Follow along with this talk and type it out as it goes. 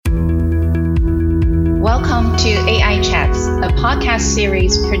Welcome to AI Chats, a podcast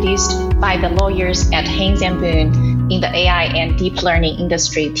series produced by the lawyers at Haynes & Boone in the AI and deep learning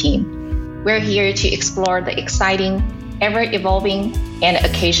industry team. We're here to explore the exciting, ever-evolving, and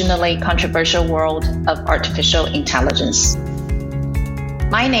occasionally controversial world of artificial intelligence.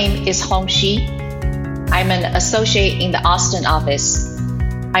 My name is Hong Shi. I'm an associate in the Austin office.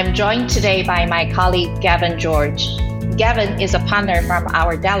 I'm joined today by my colleague, Gavin George. Gavin is a partner from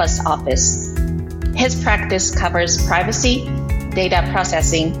our Dallas office. His practice covers privacy, data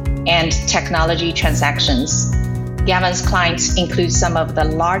processing, and technology transactions. Gavin's clients include some of the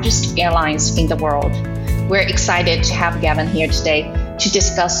largest airlines in the world. We're excited to have Gavin here today to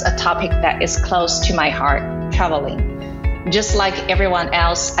discuss a topic that is close to my heart, traveling. Just like everyone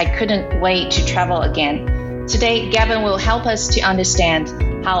else, I couldn't wait to travel again. Today, Gavin will help us to understand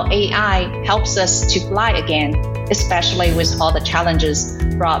how AI helps us to fly again, especially with all the challenges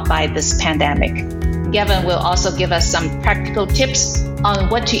brought by this pandemic. Gavin will also give us some practical tips on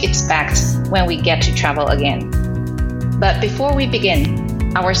what to expect when we get to travel again. But before we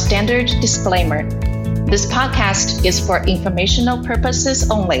begin, our standard disclaimer: this podcast is for informational purposes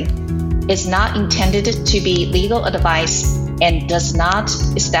only. It's not intended to be legal advice and does not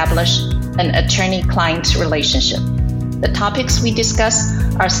establish an attorney-client relationship. The topics we discuss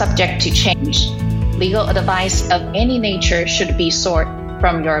are subject to change. Legal advice of any nature should be sought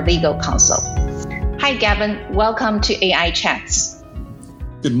from your legal counsel. Hi, Gavin. Welcome to AI Chats.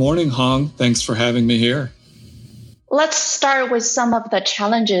 Good morning, Hong. Thanks for having me here. Let's start with some of the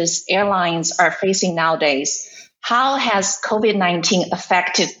challenges airlines are facing nowadays. How has COVID-19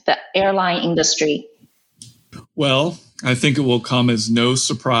 affected the airline industry? Well, I think it will come as no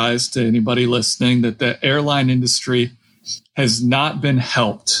surprise to anybody listening that the airline industry has not been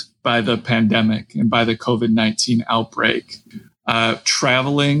helped by the pandemic and by the COVID-19 outbreak.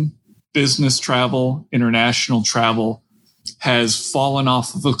 Traveling, business travel, international travel has fallen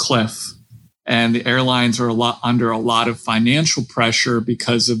off of a cliff, and the airlines are under a lot of financial pressure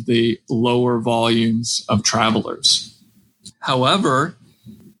because of the lower volumes of travelers. However,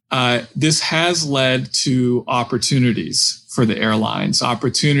 this has led to opportunities for the airlines,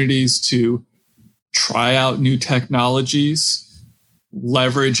 opportunities to try out new technologies,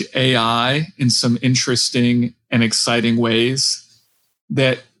 leverage AI in some interesting and exciting ways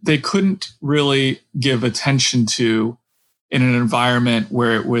that they couldn't really give attention to in an environment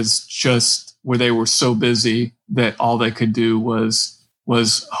where it was just where they were so busy that all they could do was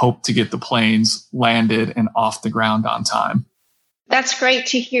hope to get the planes landed and off the ground on time. That's great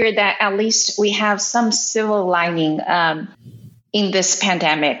to hear that at least we have some silver lining in this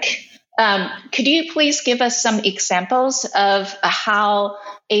pandemic. Could you please give us some examples of how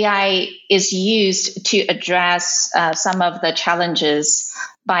AI is used to address some of the challenges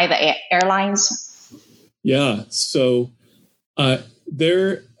by the airlines? Yeah, so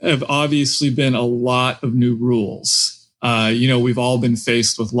there have obviously been a lot of new rules. We've all been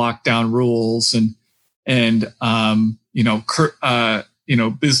faced with lockdown rules and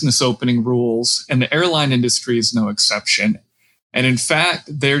business opening rules, and the airline industry is no exception. And in fact,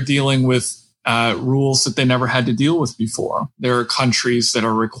 they're dealing with rules that they never had to deal with before. There are countries that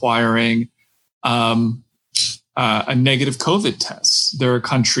are requiring a negative COVID test. There are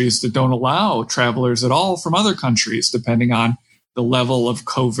countries that don't allow travelers at all from other countries, depending on the level of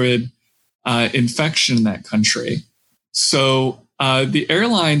COVID infection in that country. So the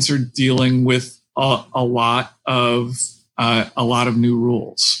airlines are dealing with a lot of new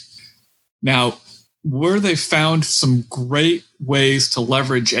rules. Now, where they found some great ways to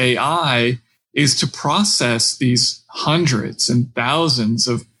leverage AI is to process these hundreds and thousands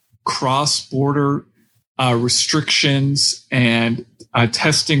of cross-border restrictions and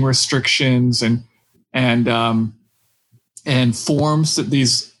testing restrictions and forms that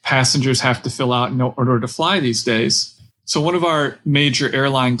these passengers have to fill out in order to fly these days. So one of our major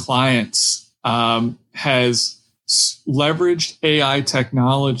airline clients has leveraged AI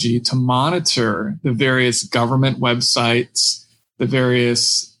technology to monitor the various government websites, the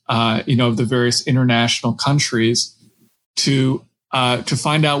various international countries to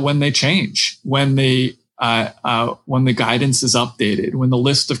find out when they change, when the guidance is updated, when the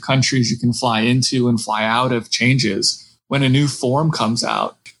list of countries you can fly into and fly out of changes, when a new form comes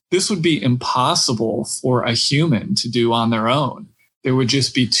out. This would be impossible for a human to do on their own. There would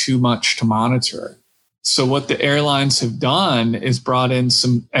just be too much to monitor. So what the airlines have done is brought in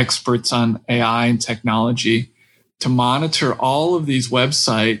some experts on AI and technology to monitor all of these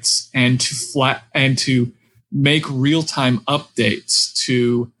websites and to make real-time updates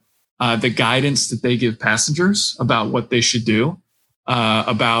to the guidance that they give passengers about what they should do,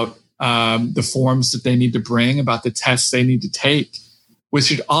 about the forms that they need to bring, about the tests they need to take,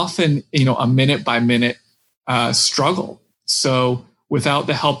 which is often, a minute by minute struggle. So without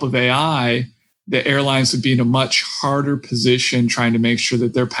the help of AI, the airlines would be in a much harder position trying to make sure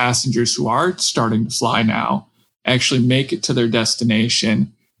that their passengers who are starting to fly now actually make it to their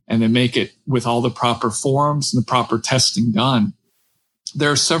destination and then make it with all the proper forms and the proper testing done.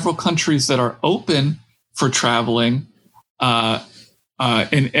 There are several countries that are open for traveling and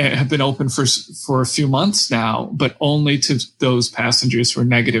have been open for a few months now, but only to those passengers who are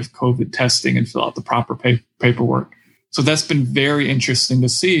negative COVID testing and fill out the proper paperwork. So that's been very interesting to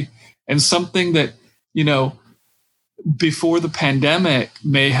see, and something that, before the pandemic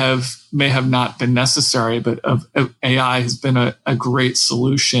may have not been necessary, but AI has been a great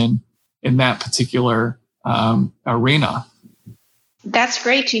solution in that particular arena. That's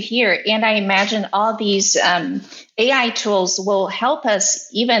great to hear. And I imagine all these AI tools will help us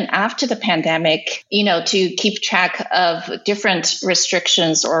even after the pandemic, to keep track of different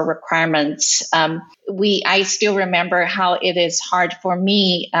restrictions or requirements. I still remember how it is hard for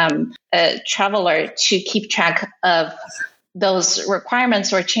me, a traveler, to keep track of those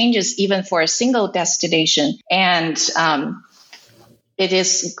requirements or changes, even for a single destination. And it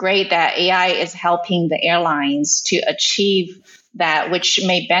is great that AI is helping the airlines to achieve that, which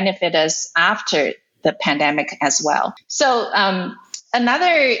may benefit us after the pandemic as well. So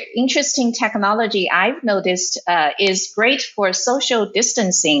another interesting technology I've noticed is great for social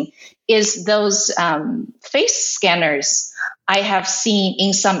distancing is those face scanners I have seen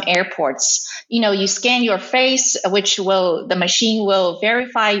in some airports. You scan your face, the machine will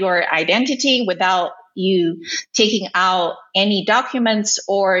verify your identity without you taking out any documents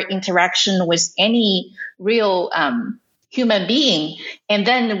or interaction with any real human being, and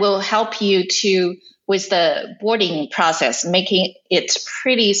then will help you with the boarding process, making it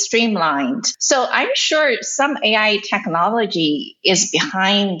pretty streamlined. So I'm sure some AI technology is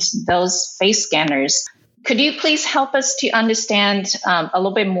behind those face scanners. Could you please help us to understand a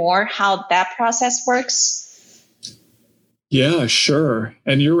little bit more how that process works? Yeah, sure.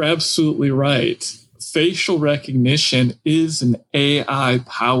 And you're absolutely right. Facial recognition is an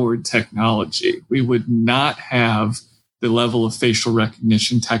AI-powered technology. We would not have the level of facial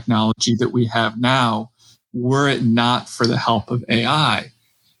recognition technology that we have now were it not for the help of AI.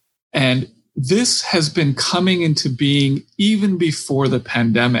 And this has been coming into being even before the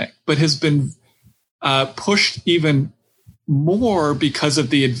pandemic, but has been pushed even more because of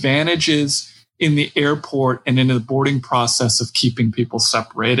the advantages in the airport and in the boarding process of keeping people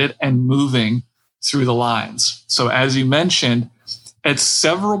separated and moving through the lines. So as you mentioned, at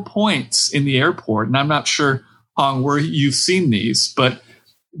several points in the airport, and I'm not sure where you've seen these, but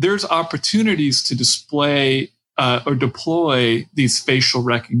there's opportunities to display or deploy these facial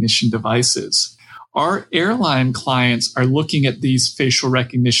recognition devices. Our airline clients are looking at these facial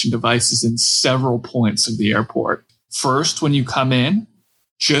recognition devices in several points of the airport. First, when you come in,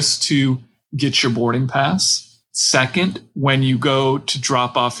 just to get your boarding pass. Second, when you go to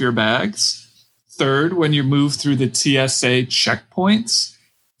drop off your bags. Third, when you move through the TSA checkpoints.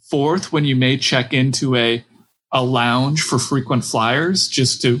 Fourth, when you may check into a lounge for frequent flyers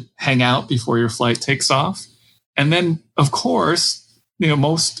just to hang out before your flight takes off. And then, of course,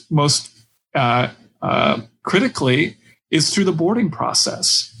 most critically is through the boarding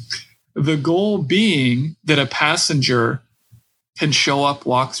process. The goal being that a passenger can show up,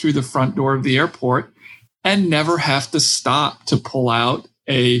 walk through the front door of the airport, and never have to stop to pull out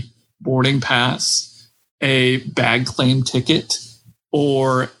a boarding pass, a bag claim ticket,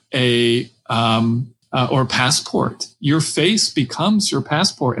 or a passport. Your face becomes your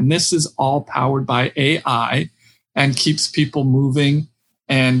passport. And this is all powered by AI and keeps people moving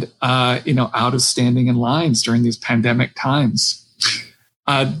and, out of standing in lines during these pandemic times.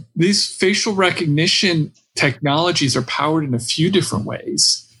 These facial recognition technologies are powered in a few different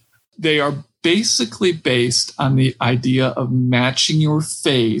ways. They are basically based on the idea of matching your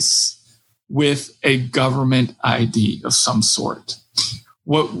face with a government ID of some sort.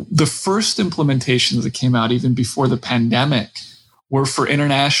 What the first implementations that came out even before the pandemic were for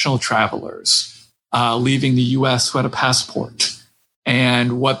international travelers leaving the U.S. who had a passport.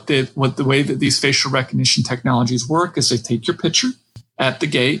 And what the way that these facial recognition technologies work is they take your picture at the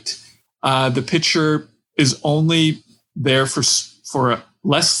gate. The picture is only there for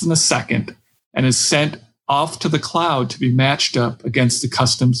less than a second and is sent off to the cloud to be matched up against the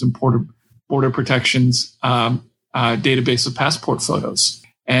Customs and Border Protection's database of passport photos.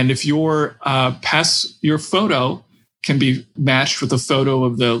 And if your photo can be matched with a photo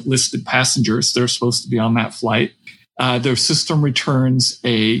of the listed passengers that are supposed to be on that flight, their system returns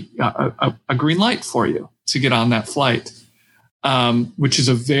a green light for you to get on that flight, which is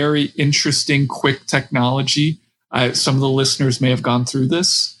a very interesting, quick technology. Some of the listeners may have gone through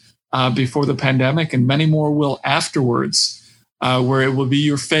this before the pandemic, and many more will afterwards, where it will be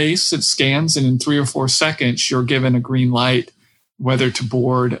your face, it scans, and in 3 or 4 seconds, you're given a green light whether to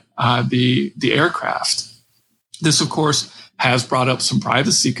board the aircraft. This, of course, has brought up some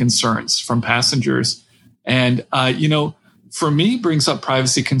privacy concerns from passengers. And, for me, brings up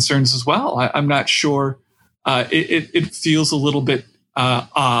privacy concerns as well. I'm not sure. It feels a little bit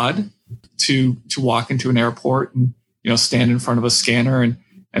odd to walk into an airport and, stand in front of a scanner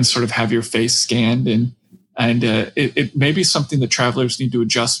and sort of have your face scanned. And it may be something that travelers need to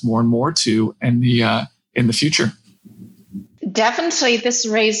adjust more and more to in the future. Definitely, this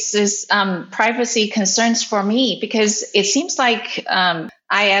raises privacy concerns for me, because it seems like I,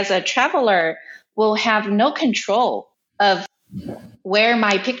 as a traveler, will have no control of where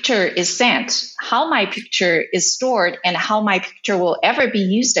my picture is sent, how my picture is stored, and how my picture will ever be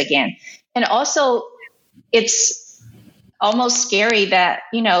used again. And also, it's almost scary that,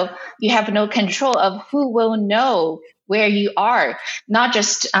 you have no control of who will know where you are, not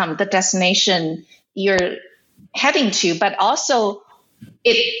just the destination you're heading to, but also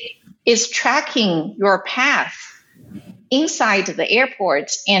it is tracking your path inside the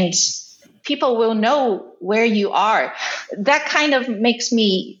airport, and people will know where you are. That kind of makes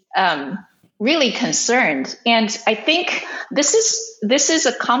me really concerned. And I think this is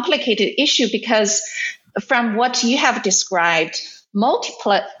a complicated issue, because from what you have described,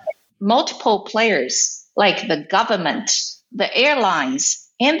 multiple players like the government, the airlines,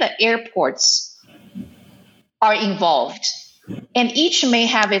 and the airports are involved, and each may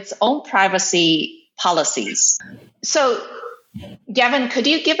have its own privacy policies. So, Gavin, could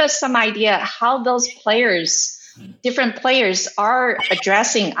you give us some idea how those different players are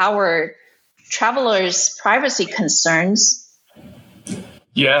addressing our travelers' privacy concerns?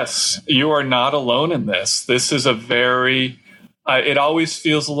 Yes, you are not alone in this. This is a very, it always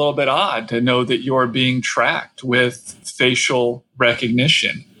feels a little bit odd to know that you're being tracked with facial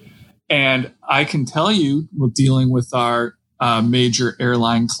recognition. And I can tell you, we're dealing with our major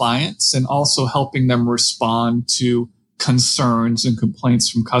airline clients and also helping them respond to concerns and complaints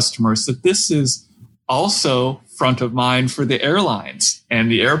from customers, that this is also front of mind for the airlines and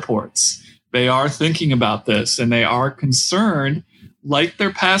the airports. They are thinking about this, and they are concerned, like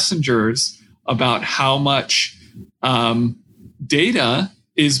their passengers, about how much data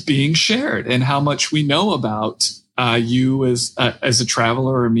is being shared and how much we know about you as a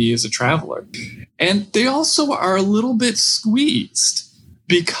traveler, or me as a traveler. And they also are a little bit squeezed,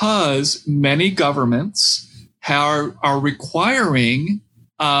 because many governments are requiring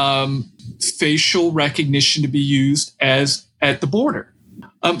facial recognition to be used at the border.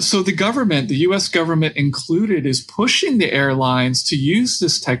 So the government, the U.S. government included, is pushing the airlines to use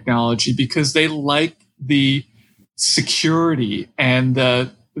this technology because they like the security and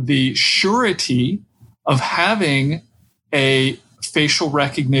the surety of having a facial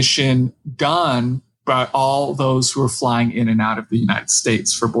recognition done by all those who are flying in and out of the United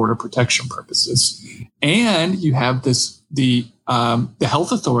States for border protection purposes. And you have the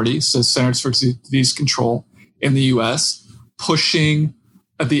health authorities, the Centers for Disease Control in the U.S., pushing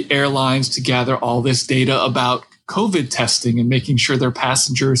the airlines to gather all this data about COVID testing and making sure their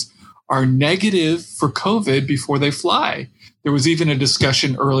passengers are negative for COVID before they fly. There was even a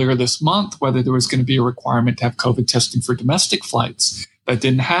discussion earlier this month whether there was going to be a requirement to have COVID testing for domestic flights. That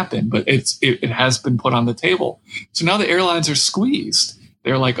didn't happen, but it has been put on the table. So now the airlines are squeezed.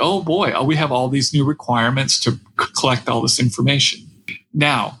 They're like, oh boy, we have all these new requirements to collect all this information.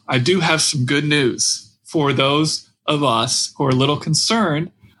 Now, I do have some good news for those of us who are a little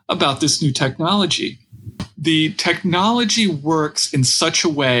concerned about this new technology. The technology works in such a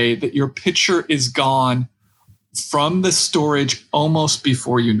way that your picture is gone from the storage almost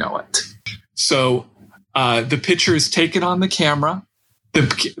before you know it. So the picture is taken on the camera.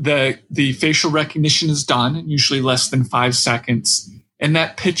 The facial recognition is done in usually less than 5 seconds. And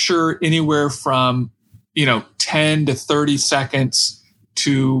that picture, anywhere from 10 to 30 seconds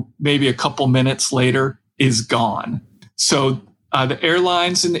to maybe a couple minutes later, is gone. So the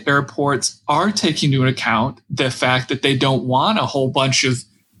airlines and the airports are taking into account the fact that they don't want a whole bunch of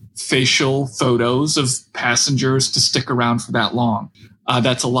facial photos of passengers to stick around for that long.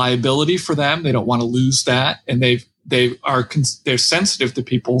 That's a liability for them. They don't want to lose that, and they're sensitive to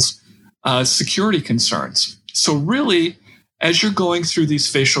people's security concerns. So really, as you're going through these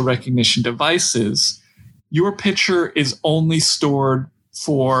facial recognition devices, your picture is only stored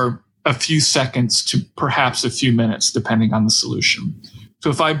for a few seconds to perhaps a few minutes, depending on the solution. So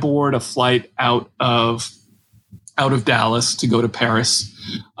if I board a flight out of Dallas to go to Paris,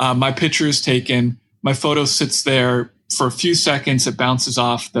 my picture is taken, my photo sits there for a few seconds, it bounces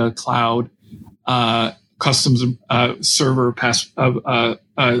off the cloud, customs server,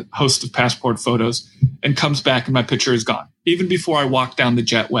 host of passport photos, and comes back and my picture is gone. Even before I walk down the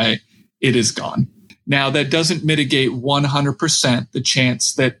jetway, it is gone. Now, that doesn't mitigate 100% the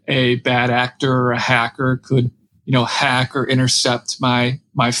chance that a bad actor or a hacker could, hack or intercept my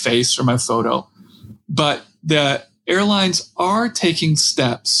face or my photo. But the airlines are taking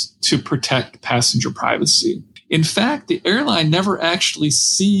steps to protect passenger privacy. In fact, the airline never actually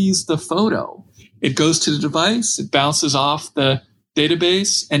sees the photo. It goes to the device, it bounces off the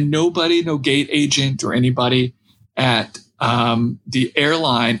database, and no gate agent or anybody at the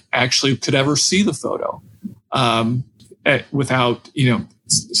airline actually could ever see the photo without,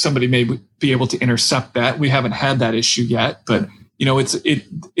 somebody may be able to intercept that. We haven't had that issue yet, but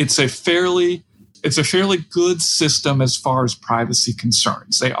it's a fairly good system as far as privacy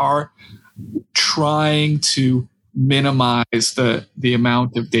concerns. They are trying to minimize the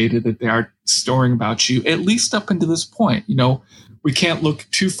amount of data that they are storing about you, at least up until this point. We can't look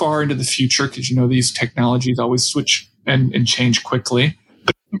too far into the future because, these technologies always switch and change quickly.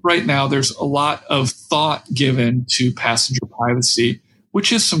 But right now, there's a lot of thought given to passenger privacy,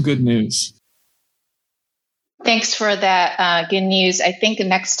 which is some good news. Thanks for that good news. I think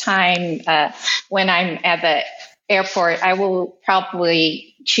next time when I'm at the airport, I will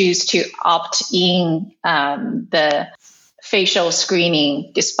probably choose to opt in the facial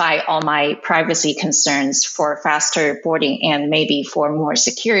screening despite all my privacy concerns for faster boarding and maybe for more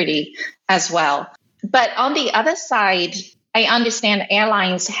security as well. But on the other side, I understand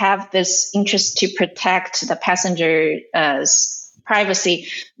airlines have this interest to protect the passenger's privacy,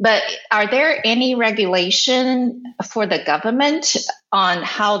 but are there any regulation for the government on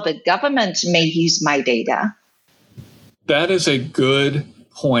how the government may use my data? That is a good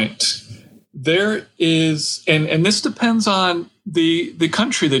point. There is, and this depends on the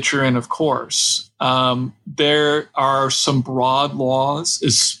country that you're in, of course. There are some broad laws,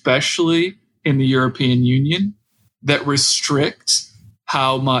 especially in the European Union, that restrict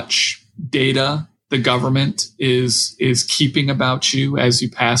how much data the government is keeping about you as you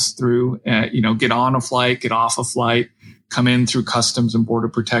pass through, get on a flight, get off a flight, come in through customs and border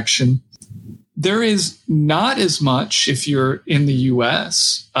protection. There is not as much, if you're in the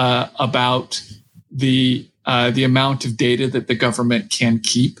U.S., about the amount of data that the government can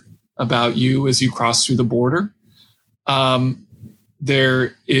keep about you as you cross through the border.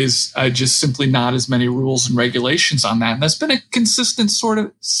 There is just simply not as many rules and regulations on that. And that's been a consistent sort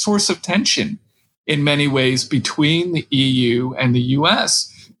of source of tension in many ways between the EU and the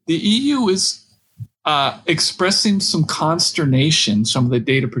US. The EU is expressing some consternation, some of the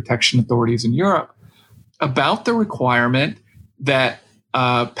data protection authorities in Europe, about the requirement that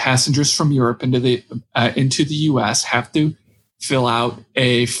passengers from Europe into the US have to fill out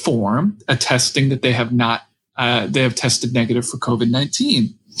a form attesting that they have tested negative for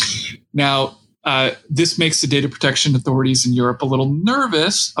COVID-19. Now, this makes the data protection authorities in Europe a little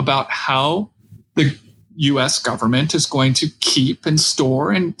nervous about how the U.S. government is going to keep and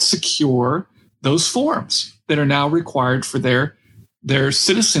store and secure those forms that are now required for their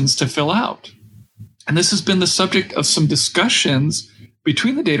citizens to fill out. And this has been the subject of some discussions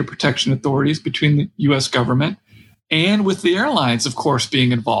between the data protection authorities, between the U.S. government, and with the airlines, of course,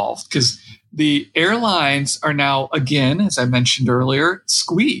 being involved, because the airlines are now, again, as I mentioned earlier,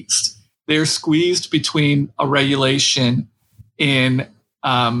 squeezed. They're squeezed between a regulation in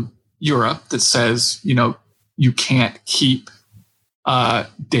Europe that says, you can't keep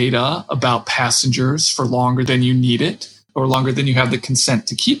data about passengers for longer than you need it or longer than you have the consent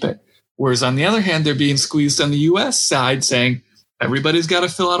to keep it. Whereas on the other hand, they're being squeezed on the U.S. side saying, everybody's got to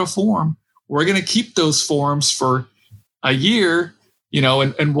fill out a form. We're going to keep those forms for a year,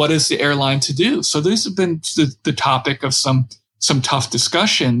 and what is the airline to do? So these have been the topic of some tough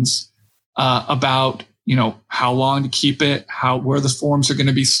discussions about, how long to keep it, where the forms are going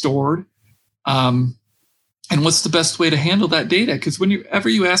to be stored, and what's the best way to handle that data. Because whenever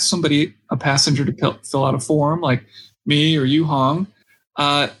you ask somebody, a passenger, to fill out a form, like me or you, Hong,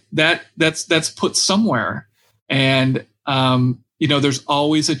 that's put somewhere, and there's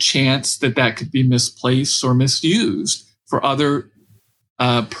always a chance that could be misplaced or misused for other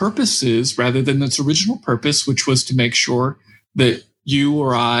purposes rather than its original purpose, which was to make sure that you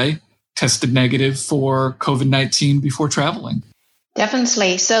or I tested negative for COVID-19 before traveling.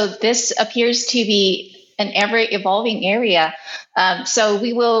 Definitely. So this appears to be an ever-evolving area. So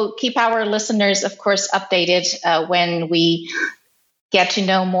we will keep our listeners, of course, updated when we get to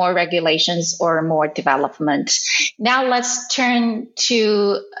know more regulations or more development. Now let's turn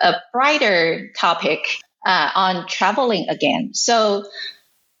to a brighter topic on traveling again. So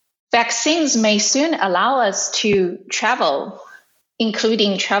vaccines may soon allow us to travel,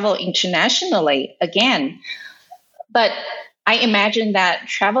 including travel internationally again. But I imagine that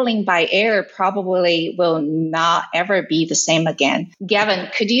traveling by air probably will not ever be the same again. Gavin,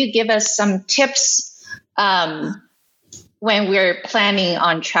 could you give us some tips when we're planning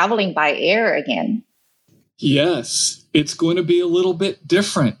on traveling by air again? Yes, it's going to be a little bit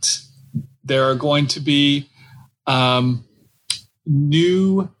different. There are going to be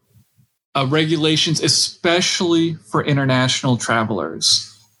new regulations, especially for international travelers.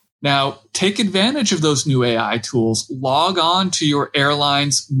 Now, take advantage of those new AI tools. Log on to your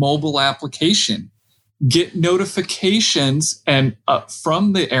airline's mobile application. Get notifications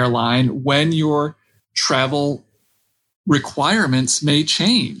from the airline when your travel requirements may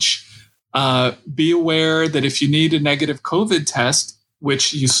change. Be aware that if you need a negative COVID test,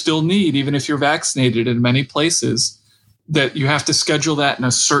 which you still need even if you're vaccinated in many places, that you have to schedule that in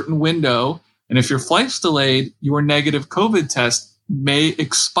a certain window. And if your flight's delayed, your negative COVID test may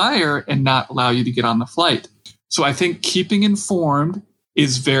expire and not allow you to get on the flight. So I think keeping informed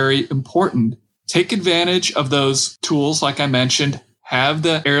is very important. Take advantage of those tools, like I mentioned. Have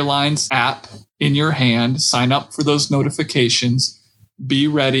the airline's app in your hand. Sign up for those notifications. Be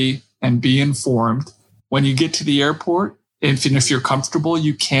ready and be informed. When you get to the airport, if you're comfortable,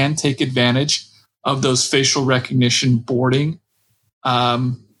 you can take advantage of those facial recognition boarding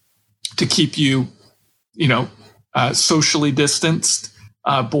to keep you, socially distanced,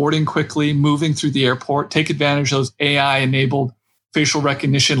 boarding quickly, moving through the airport. Take advantage of those AI-enabled facial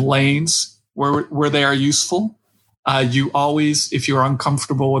recognition lanes where they are useful. You always, if you're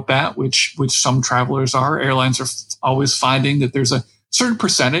uncomfortable with that, which some travelers are, airlines are always finding that there's a certain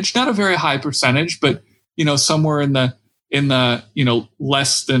percentage, not a very high percentage, but somewhere in the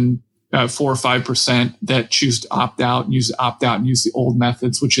less than 4 or 5% that choose to opt out and use the old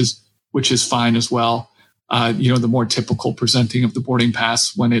methods, which is fine as well. The more typical presenting of the boarding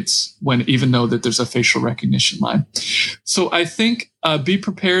pass when even though that there's a facial recognition line. So I think be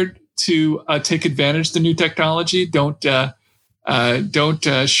prepared to take advantage of the new technology. Don't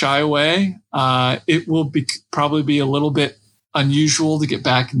shy away. It will probably be a little bit unusual to get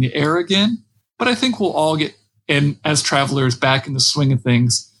back in the air again, but I think we'll all get in as travelers back in the swing of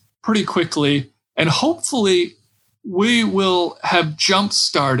things pretty quickly, and hopefully we will have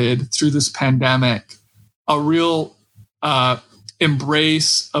jump-started through this pandemic a real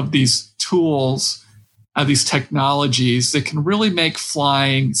embrace of these tools, these technologies that can really make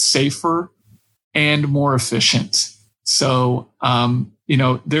flying safer and more efficient. So,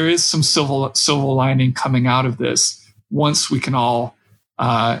 there is some silver lining coming out of this once we can all,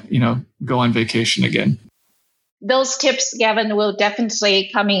 go on vacation again. Those tips, Gavin, will definitely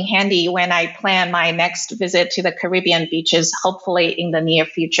come in handy when I plan my next visit to the Caribbean beaches, hopefully in the near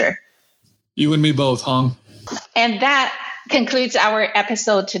future. You and me both, Hong. And that concludes our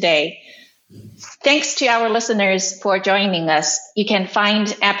episode today. Thanks to our listeners for joining us. You can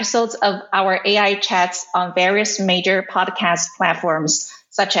find episodes of our AI chats on various major podcast platforms,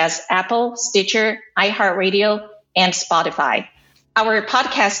 such as Apple, Stitcher, iHeartRadio, and Spotify. Our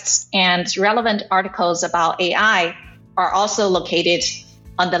podcasts and relevant articles about AI are also located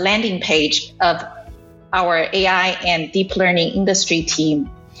on the landing page of our AI and deep learning industry team,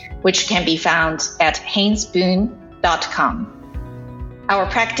 which can be found at haynesboone.com. Our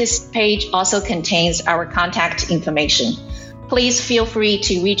practice page also contains our contact information. Please feel free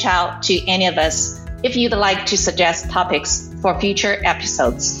to reach out to any of us if you'd like to suggest topics for future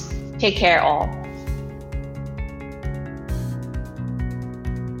episodes. Take care all.